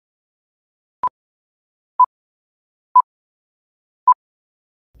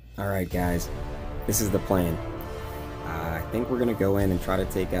Alright guys, this is the plan. I think we're going to go in and try to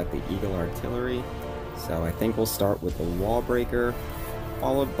take out the Eagle Artillery. So I think we'll start with the Wallbreaker,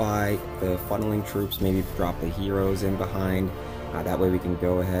 followed by the funneling troops, maybe drop the heroes in behind. That way we can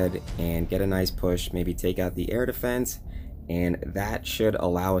go ahead and get a nice push, maybe take out the air defense, and that should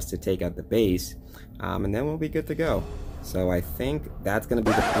allow us to take out the base, and then we'll be good to go. So I think that's going to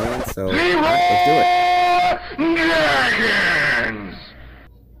be the plan, so let's do it. Dragons!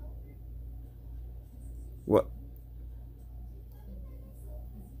 What?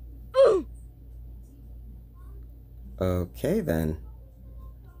 Okay then.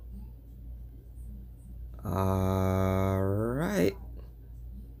 Alright.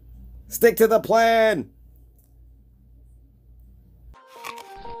 Stick to the plan!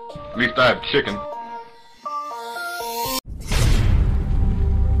 At least I have chicken.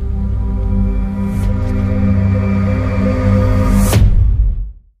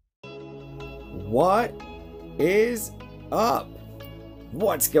 What is up?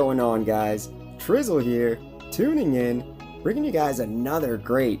 What's going on, guys? Trizzle here, tuning in, bringing you guys another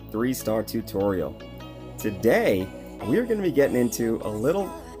great 3-star tutorial. Today, we're going to be getting into a little,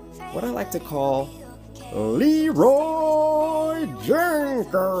 what I like to call, Leroy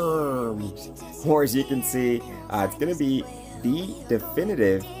Jenkins. Or as you can see, it's going to be the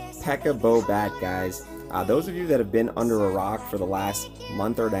definitive Pekka BoBat, guys. Those of you that have been under a rock for the last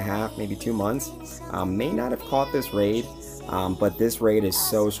month and a half, maybe 2 months, may not have caught this raid, but this raid is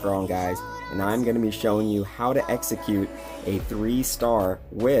so strong, guys, and I'm going to be showing you how to execute a 3-star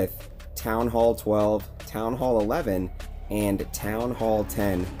with Town Hall 12, Town Hall 11, and Town Hall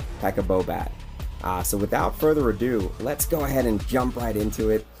 10 Pekka BoBat. So without further ado, let's go ahead and jump right into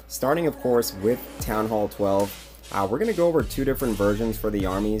it, starting of course with Town Hall 12. We're going to go over 2 different versions for the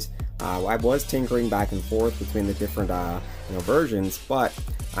armies. I was tinkering back and forth between the different versions, but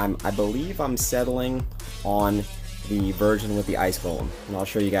I believe I'm settling on the version with the Ice Golem, and I'll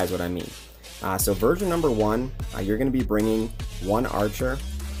show you guys what I mean. So version number 1, you're going to be bringing 1 archer,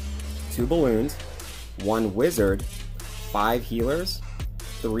 2 balloons, 1 wizard, 5 healers,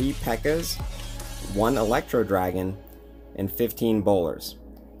 3 Pekkas, 1 Electro Dragon, and 15 bowlers.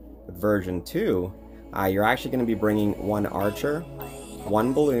 With version 2, you're actually going to be bringing 1 archer,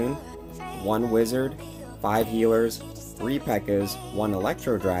 1 balloon, 1 wizard, 5 healers, 3 Pekkas, 1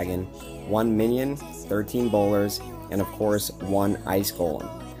 Electro Dragon, 1 Minion, 13 bowlers, and of course 1 Ice Golem.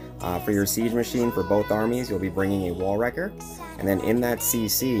 For your siege machine for both armies, you'll be bringing a Wallwrecker, and then in that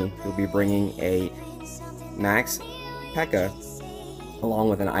CC, you'll be bringing a Max Pekka along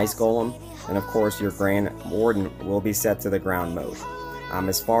with an Ice Golem, and of course your Grand Warden will be set to the ground mode.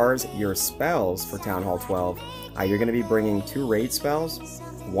 As far as your spells for Town Hall 12, you're going to be bringing 2 raid spells,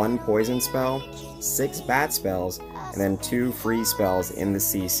 1 poison spell, 6 bat spells, and then 2 free spells in the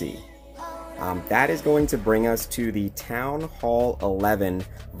CC. That is going to bring us to the Town Hall 11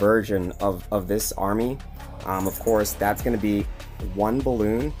 version of this army. Of course, that's going to be 1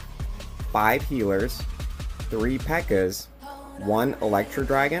 balloon, 5 healers, 3 Pekkas, 1 Electro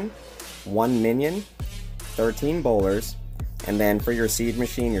Dragon, 1 Minion, 13 bowlers, and then for your siege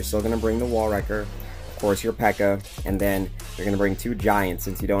machine, you're still going to bring the Wallwrecker, of course your Pekka, and then you're going to bring 2 giants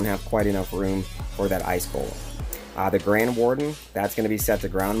since you don't have quite enough room for that Ice Golem. The Grand Warden, that's going to be set to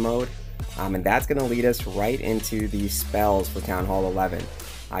ground mode, and that's going to lead us right into the spells for Town Hall 11.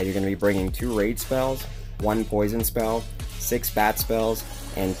 You're going to be bringing 2 raid spells, 1 poison spell, 6 bat spells,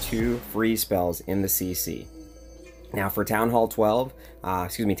 and 2 free spells in the CC. Now for Town Hall 12,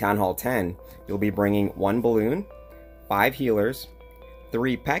 Town Hall 10, you'll be bringing 1 balloon, 5 healers,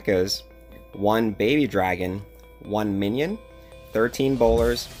 3 Pekkas, 1 baby dragon, 1 minion, 13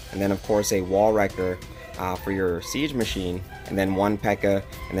 bowlers, and then of course a Wallwrecker for your siege machine, and then 1 Pekka,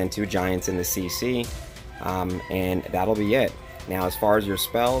 and then 2 giants in the CC, and that'll be it. Now as far as your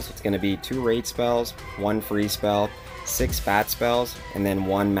spells, it's going to be 2 raid spells, 1 free spell, 6 bat spells, and then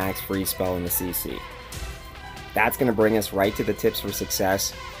 1 max free spell in the CC. That's going to bring us right to the tips for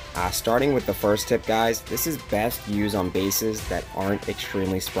success. Starting with the first tip, guys, this is best used on bases that aren't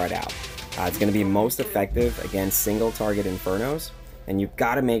extremely spread out. It's going to be most effective against single target infernos, and you've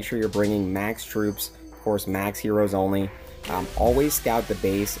got to make sure you're bringing max troops, of course max heroes only. Always scout the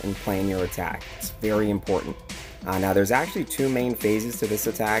base and plan your attack. It's very important. Now there's actually 2 main phases to this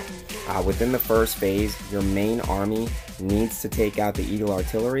attack. Within the first phase, your main army needs to take out the Eagle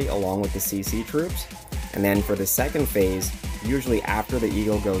Artillery along with the CC troops. And then for the second phase, usually after the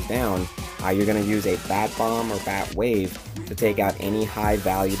Eagle goes down, you're going to use a Bat Bomb or Bat Wave to take out any high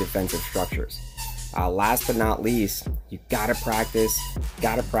value defensive structures. Last but not least, you gotta practice,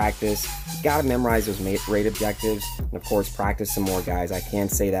 you gotta memorize those raid objectives, and of course practice some more, guys. I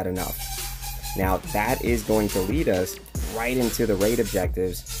can't say that enough. Now that is going to lead us right into the raid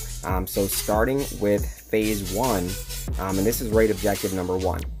objectives. So starting with phase 1, and this is raid objective number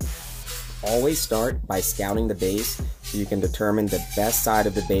 1. Always start by scouting the base so you can determine the best side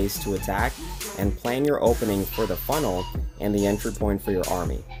of the base to attack and plan your opening for the funnel and the entry point for your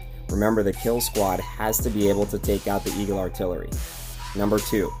army. Remember, the kill squad has to be able to take out the Eagle artillery. Number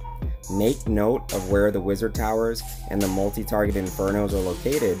 2, make note of where the wizard towers and the multi-target infernos are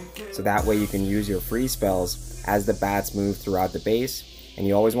located, so that way you can use your free spells as the bats move throughout the base, and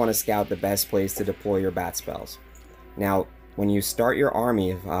you always want to scout the best place to deploy your bat spells. Now, when you start your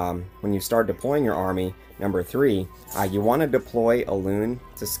army, when you start deploying your army, number 3, you want to deploy a loon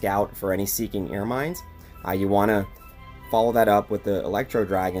to scout for any seeking air mines. You want to follow that up with the Electro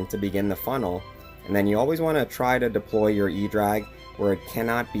Dragon to begin the funnel, and then you always want to try to deploy your E-Drag where it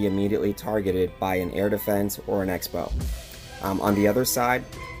cannot be immediately targeted by an air defense or an expo. On the other side,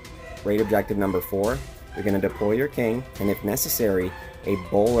 raid objective number 4, you're going to deploy your king, and if necessary, a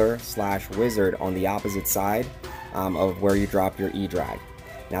bowler/wizard on the opposite side of where you drop your E-Drag.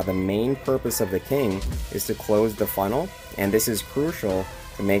 Now the main purpose of the king is to close the funnel, and this is crucial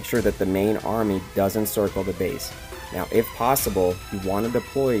to make sure that the main army doesn't circle the base. Now, if possible, you want to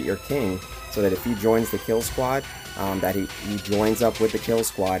deploy your king so that if he joins the kill squad, that he joins up with the kill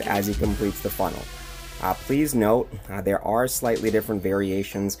squad as he completes the funnel. Please note, there are slightly different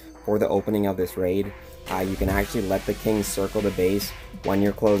variations for the opening of this raid. You can actually let the king circle the base when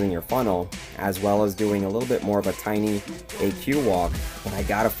you're closing your funnel, as well as doing a little bit more of a tiny AQ walk. But I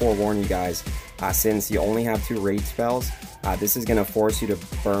gotta forewarn you guys, since you only have 2 raid spells, this is going to force you to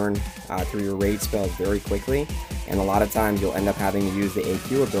burn through your raid spells very quickly, and a lot of times you'll end up having to use the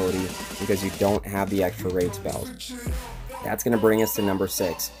AQ ability because you don't have the extra raid spells. That's going to bring us to number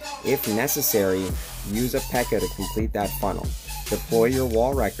 6. If necessary, use a Pekka to complete that funnel. Deploy your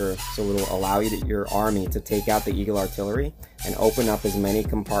Wallwrecker so it'll allow your army to take out the Eagle artillery and open up as many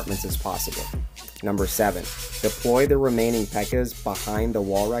compartments as possible. Number 7, deploy the remaining Pekkas behind the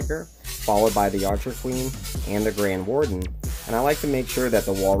Wallwrecker, followed by the Archer Queen and the Grand Warden. And I like to make sure that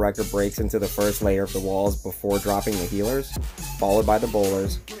the Wallwrecker breaks into the first layer of the walls before dropping the healers, followed by the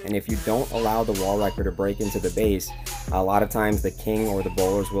bowlers. And if you don't allow the Wallwrecker to break into the base, a lot of times the king or the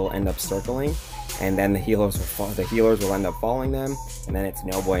bowlers will end up circling, and then the healers will end up following them, and then it's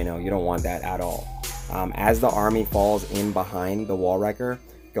no bueno. You don't want that at all. As the army falls in behind the Wallwrecker,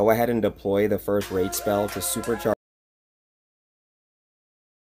 go ahead and deploy the first raid spell to supercharge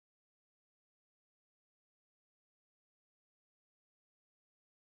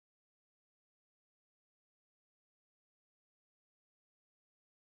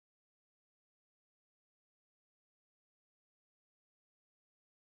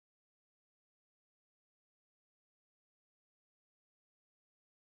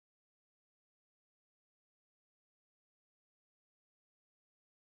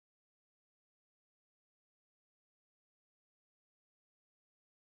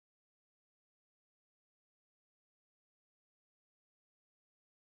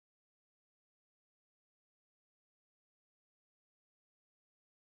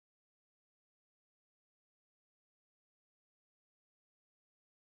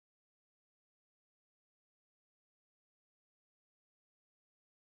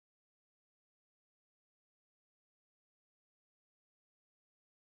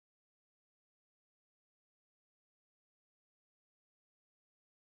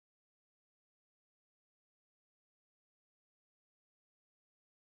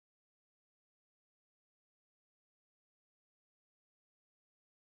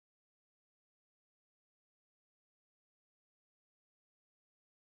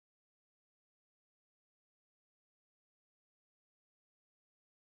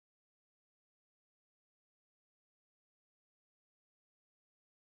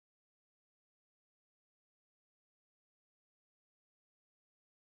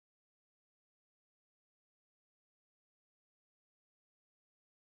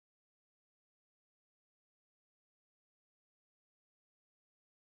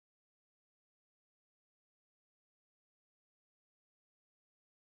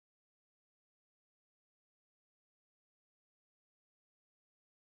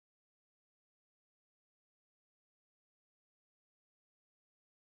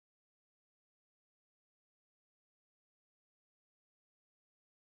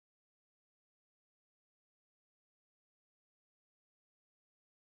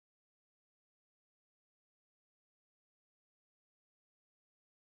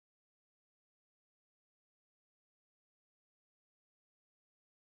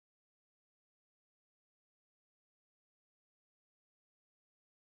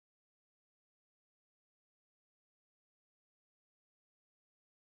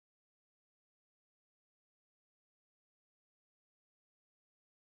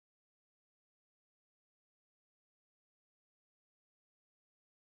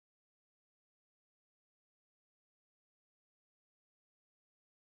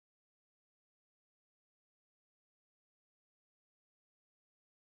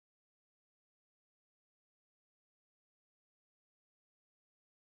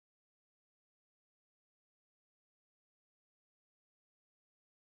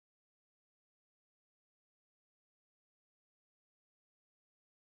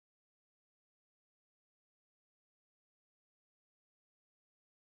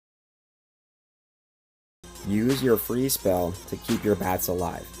use your freeze spell to keep your bats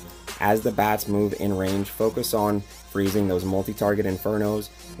alive. As the bats move in range, focus on freezing those multi-target infernos,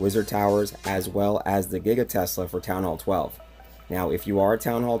 wizard towers, as well as the Giga Tesla for Town Hall 12. Now, if you are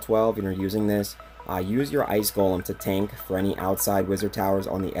Town Hall 12 and you're using this, use your Ice Golem to tank for any outside wizard towers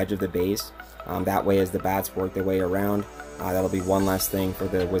on the edge of the base. That way, as the bats work their way around, that'll be one less thing for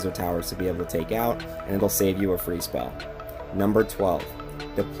the wizard towers to be able to take out, and it'll save you a free spell. Number 12,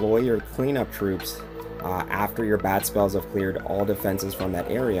 deploy your cleanup troops after your bat spells have cleared all defenses from that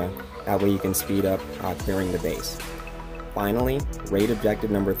area. That way you can speed up clearing the base. Finally, raid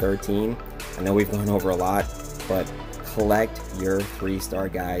objective number 13. I know we've gone over a lot, but collect your 3-star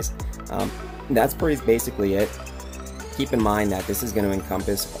guys. That's basically it. Keep in mind that this is going to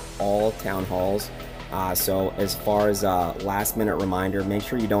encompass all town halls. So as far as last minute reminder, make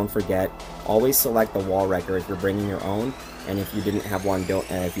sure you don't forget, always select the Wallwrecker if you're bringing your own, and if you didn't have one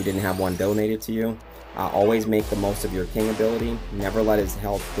donated to you, always make the most of your king ability. Never let his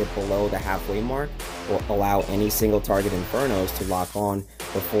health dip below the halfway mark, or allow any single target infernos to lock on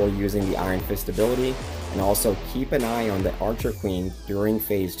before using the Iron Fist ability. And also keep an eye on the Archer Queen during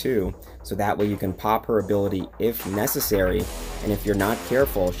phase 2, so that way you can pop her ability if necessary, and if you're not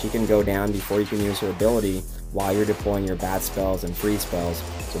careful, she can go down before you can use her ability while you're deploying your bat spells and free spells,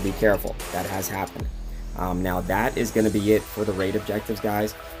 so be careful. That has happened. Now that is going to be it for the raid objectives,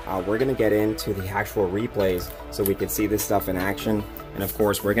 guys. We're going to get into the actual replays so we can see this stuff in action, and of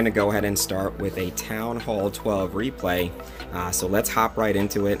course we're going to go ahead and start with a Town Hall 12 replay. So let's hop right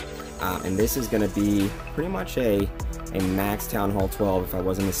into it, and this is going to be pretty much a max Town Hall 12 if I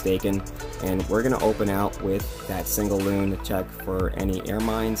wasn't mistaken, and we're going to open out with that single loon to check for any air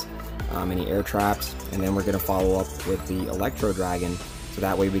mines, any air traps, and then we're going to follow up with the Electro Dragon, so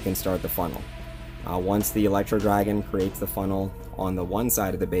that way we can start the funnel. Once the Electro Dragon creates the funnel on the one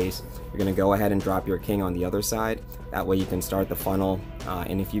side of the base, you're going to go ahead and drop your king on the other side. That way you can start the funnel,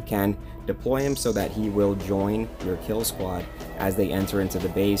 and if you can, deploy him so that he will join your kill squad as they enter into the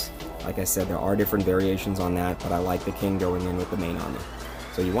base. Like I said, there are different variations on that, but I like the king going in with the main army.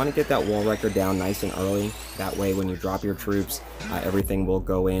 So you want to get that Wallwrecker down nice and early. That way when you drop your troops, everything will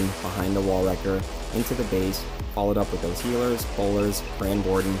go in behind the Wallwrecker into the base, followed up with those healers, bowlers, Grand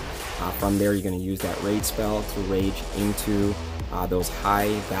Warden. From there, you're going to use that raid spell to rage into those high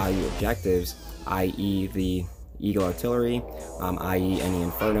value objectives, i.e. the Eagle Artillery, i.e. any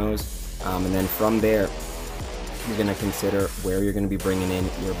Infernos, and then from there, you're going to consider where you're going to be bringing in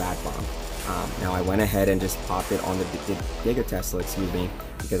your Bat Bomb. Now I went ahead and just popped it on the Giga Tesla,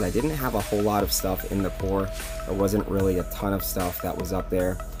 because I didn't have a whole lot of stuff in the core. There wasn't really a ton of stuff that was up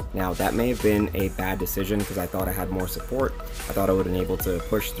there. Now that may have been a bad decision, because I thought I had more support. I thought I would have been able to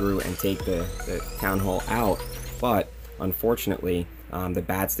push through and take the town hall out, but unfortunately the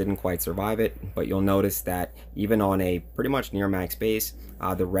bats didn't quite survive it. But you'll notice that even on a pretty much near max base,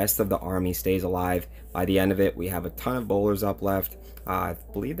 the rest of the army stays alive. By the end of it, we have a ton of bowlers up left. I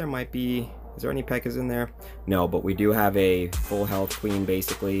believe there might be, is there any Pekkas in there? No, but we do have a full health queen,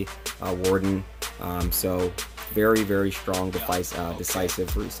 basically, Warden. So very, very strong, decisive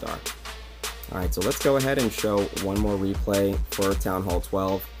 3-star. Alright, so let's go ahead and show one more replay for Town Hall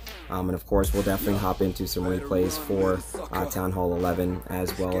 12. And of course, we'll definitely hop into some replays for Town Hall 11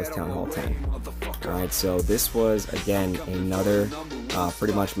 as well as Town Hall 10. Alright, so this was, again, another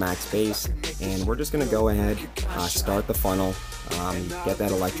pretty much max base. And we're just going to go ahead, start the funnel, get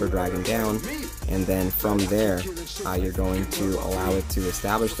that Electro Dragon down, and then from there, you're going to allow it to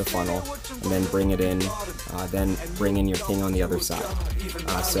establish the funnel, and then bring it in, then bring in your king on the other side.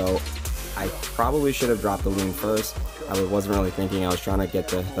 So I probably should have dropped the loon first. I wasn't really thinking. I was trying to get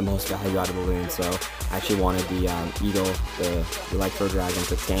the most value out of the loon, so I actually wanted the Eagle, the Electro Dragon,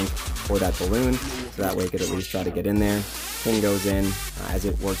 to tank for that balloon, so that way it could at least try to get in there. King goes in. As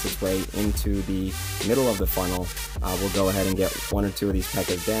it works its way into the middle of the funnel, we'll go ahead and get 1 or 2 of these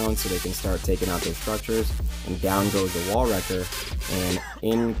Pekkas down so they can start taking out their structures, and down goes the Wallwrecker, and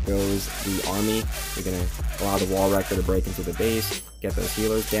in goes the army. You're going to allow the Wallwrecker to break into the base, get those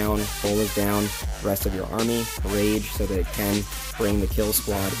healers down, bowlers down, the rest of your army, rage so that it can bring the kill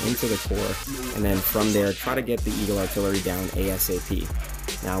squad into the core, and then from there try to get the Eagle Artillery down ASAP.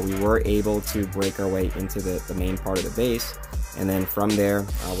 Now we were able to break our way into the main part of the base, and then from there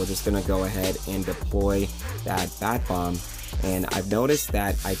we're just going to go ahead and deploy that Bat Bomb. And I've noticed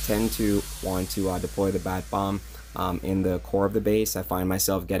that I tend to want to deploy the Bat Bomb in the core of the base. I find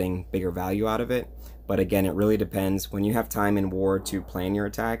myself getting bigger value out of it. But again, it really depends. When you have time in war to plan your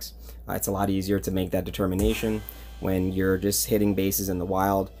attacks, it's a lot easier to make that determination. When you're just hitting bases in the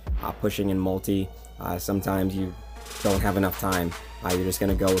wild, pushing in multi, sometimes you don't have enough time, you're just going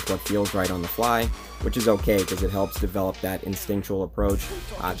to go with what feels right on the fly, which is okay because it helps develop that instinctual approach,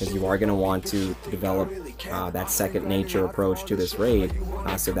 because you are going to want to develop that second nature approach to this raid,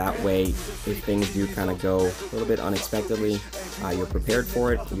 so that way if things do kind of go a little bit unexpectedly, you're prepared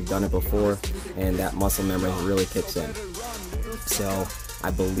for it, you've done it before, and that muscle memory really kicks in. So I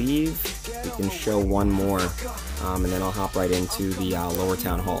believe we can show one more, and then I'll hop right into the lower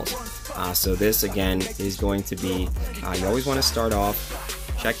town halls. So this again is going to be, you always want to start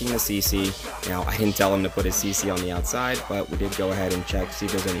off checking the CC. Now I didn't tell him to put his CC on the outside, but we did go ahead and check, see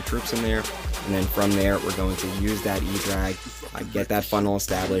if there's any troops in there. And then from there, we're going to use that E-drag, get that funnel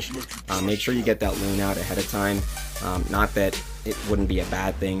established. Make sure you get that loon out ahead of time. Not that it wouldn't be a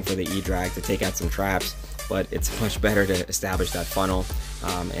bad thing for the E-drag to take out some traps, but it's much better to establish that funnel,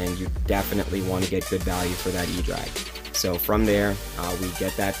 and you definitely want to get good value for that E-drag. So from there, we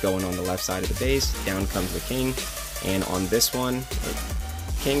get that going on the left side of the base. Down comes the king, and on this one,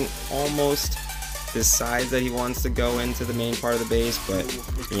 the king almost decides that he wants to go into the main part of the base, but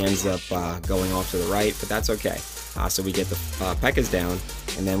he ends up going off to the right, but that's okay. So we get the Pekkas down,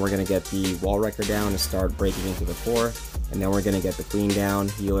 and then we're going to get the Wallwrecker down to start breaking into the core, and then we're going to get the queen down,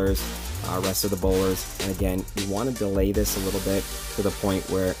 healers, rest of the bowlers. And again, you want to delay this a little bit to the point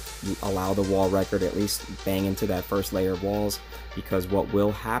where you allow the Wallwrecker to at least bang into that first layer of walls, because what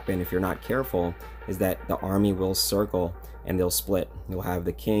will happen if you're not careful is that the army will circle and they'll split. You'll have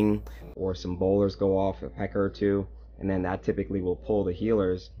the king or some bowlers go off, a Pekka or two, and then that typically will pull the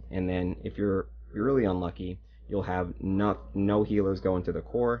healers, and then if you're really unlucky, you'll have no healers go into the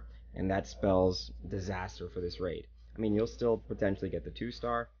core, and that spells disaster for this raid. I mean, you'll still potentially get the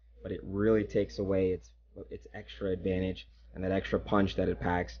 2-star, but it really takes away its extra advantage and that extra punch that it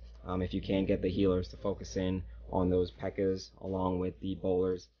packs if you can't get the healers to focus in on those Pekkas along with the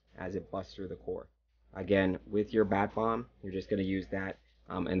bowlers as it busts through the core. Again, with your bat bomb, you're just going to use that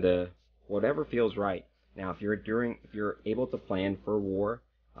and the whatever feels right. Now, if you're able to plan for war,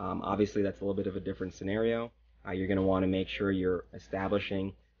 obviously that's a little bit of a different scenario. You're going to want to make sure you're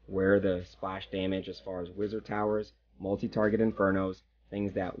establishing where the splash damage as far as wizard towers, multi-target infernos,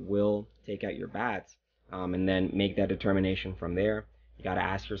 things that will take out your bats, and then make that determination from there. You got to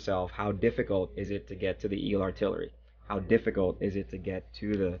ask yourself, how difficult is it to get to the Eagle Artillery? How difficult is it to get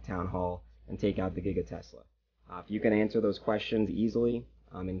to the Town Hall and take out the Giga Tesla? If you can answer those questions easily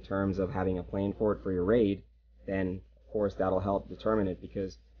in terms of having a plan for it for your raid, then of course that'll help determine it,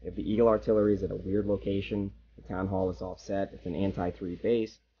 because if the Eagle Artillery is at a weird location, the Town Hall is offset, it's an anti-3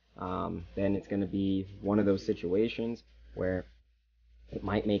 base, then it's going to be one of those situations where it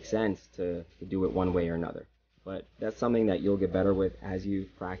might make sense to do it one way or another. But that's something that you'll get better with as you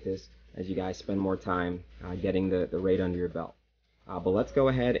practice, as you guys spend more time getting the raid under your belt. But let's go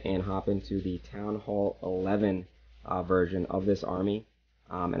ahead and hop into the Town Hall 11 version of this army.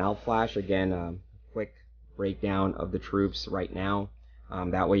 And I'll flash again a quick breakdown of the troops right now.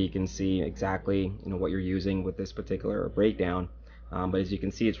 That way you can see exactly what you're using with this particular breakdown. But as you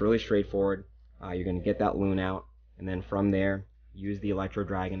can see, it's really straightforward. You're going to get that loon out, and then from there, use the Electro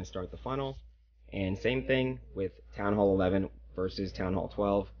Dragon to start the funnel. And same thing with Town Hall 11 versus Town Hall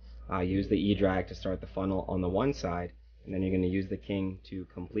 12. Use the E-drag to start the funnel on the one side, and then you're going to use the king to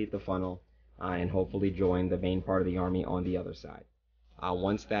complete the funnel and hopefully join the main part of the army on the other side.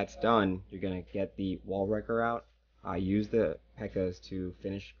 Once that's done, you're going to get the Wallwrecker out. Use the Pekkas to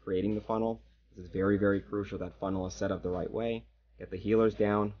finish creating the funnel. This is very, very crucial that funnel is set up the right way. Get the healers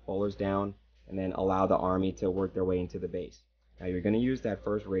down, bowlers down, and then allow the army to work their way into the base. Now you're going to use that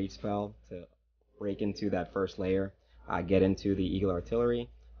first raid spell to break into that first layer, get into the Eagle Artillery,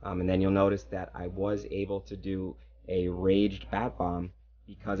 and then you'll notice that I was able to do a raged bat bomb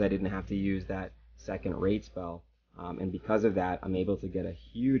because I didn't have to use that second raid spell, and because of that I'm able to get a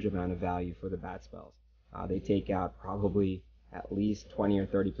huge amount of value for the bat spells. They take out probably at least 20 or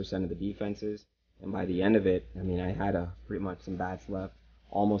 30% of the defenses, and by the end of it, I mean, I had pretty much some bats left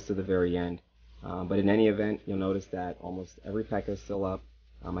almost to the very end. But in any event, you'll notice that almost every Pekka is still up.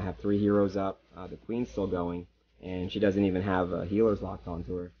 I have 3 heroes up. The queen's still going, and she doesn't even have healers locked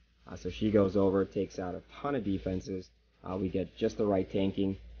onto her. So she goes over, takes out a ton of defenses. We get just the right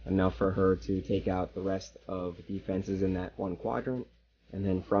tanking, enough for her to take out the rest of the defenses in that one quadrant. And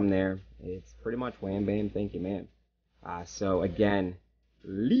then from there, it's pretty much wham bam, thank you ma'am. So again,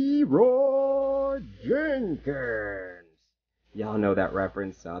 Leroy Jenkins. Y'all know that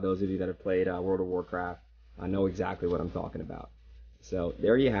reference. Those of you that have played World of Warcraft know exactly what I'm talking about. So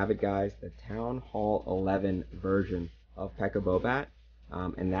there you have it, guys, the Town Hall 11 version of Pekka BoBat.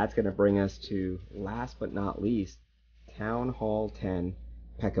 And that's going to bring us to, last but not least, Town Hall 10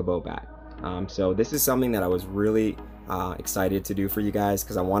 Pekka BoBat. So this is something that I was really excited to do for you guys,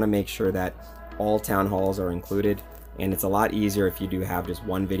 because I want to make sure that all town halls are included, and it's a lot easier if you do have just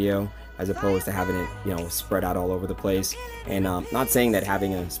one video as opposed to having it, you know, spread out all over the place. And not saying that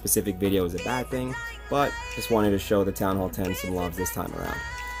having a specific video is a bad thing, but just wanted to show the Town Hall 10 some love this time around.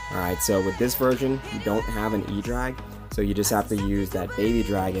 Alright, so with this version, you don't have an E-Drag, so you just have to use that baby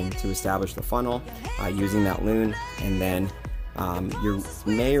dragon to establish the funnel using that loon, and then you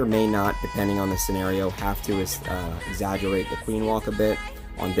may or may not, depending on the scenario, have to exaggerate the queen walk a bit.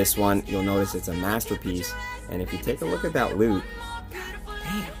 On this one, you'll notice it's a masterpiece, and if you take a look at that loot, god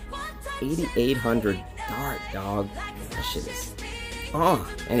damn, 8,800 dart, dog. That shit is... Oh,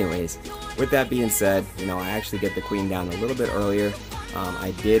 anyways, with that being said, you know, I actually get the queen down a little bit earlier.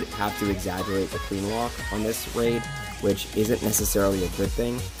 I did have to exaggerate the queen walk on this raid, which isn't necessarily a good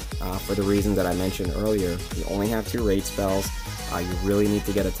thing for the reason that I mentioned earlier. You only have 2 raid spells, you really need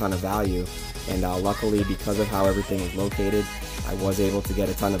to get a ton of value, and luckily, because of how everything is located, I was able to get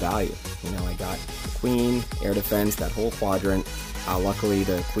a ton of value. You know, I got the queen, air defense, that whole quadrant. Luckily,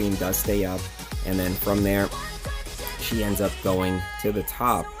 the queen does stay up, and then from there, she ends up going to the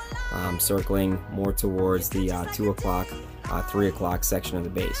top, circling more towards the 2 o'clock, 3 o'clock section of the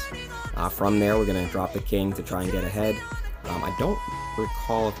base. From there, we're going to drop the king to try and get ahead. I don't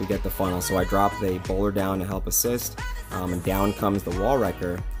recall if we get the funnel, so I drop the bowler down to help assist, and down comes the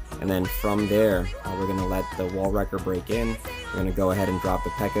Wallwrecker, and then from there, we're going to let the Wallwrecker break in. We're going to go ahead and drop the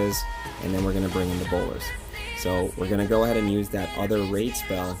Pekkas, and then we're going to bring in the bowlers. So we're going to go ahead and use that other raid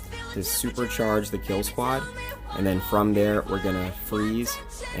spell to supercharge the kill squad, and then from there, we're going to freeze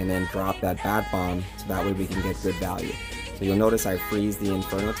and then drop that bat bomb, so that way we can get good value. So you'll notice I freeze the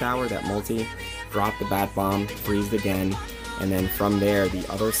Inferno Tower, that multi, drop the bat bomb, freezed again, and then from there, the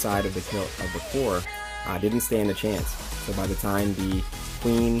other side of the core didn't stand a chance. So by the time the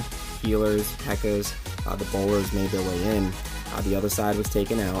queen, healers, Pekkas, the bowlers made their way in, the other side was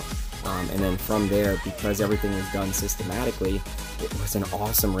taken out, and then from there, because everything was done systematically, it was an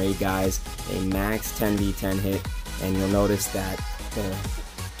awesome raid, guys. A max 10v10 hit, and you'll notice that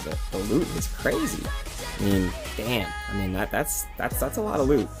the loot is crazy. I mean, damn. I mean, that's a lot of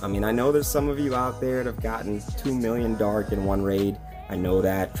loot. I mean, I know there's some of you out there that have gotten 2 million dark in one raid. I know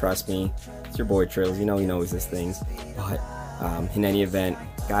that, trust me. It's your boy Trills, you know he knows his things. But in any event,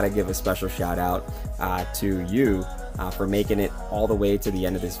 gotta give a special shout out to you for making it all the way to the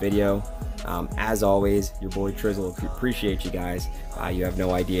end of this video. As always, your boy Trizzle, appreciate you guys. You have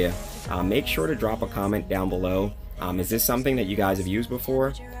no idea. Make sure to drop a comment down below. Is this something that you guys have used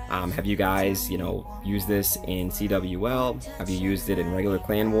before? Have you guys, you know, used this in CWL? Have you used it in regular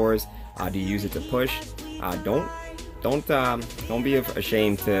clan wars? Do you use it to push? Don't be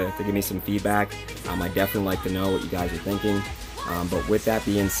ashamed to give me some feedback. I definitely like to know what you guys are thinking. But with that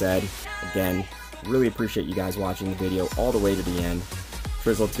being said, again, really appreciate you guys watching the video all the way to the end.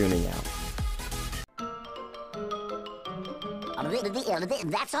 Trizzle tuning out.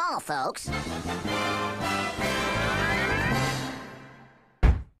 That's all, folks.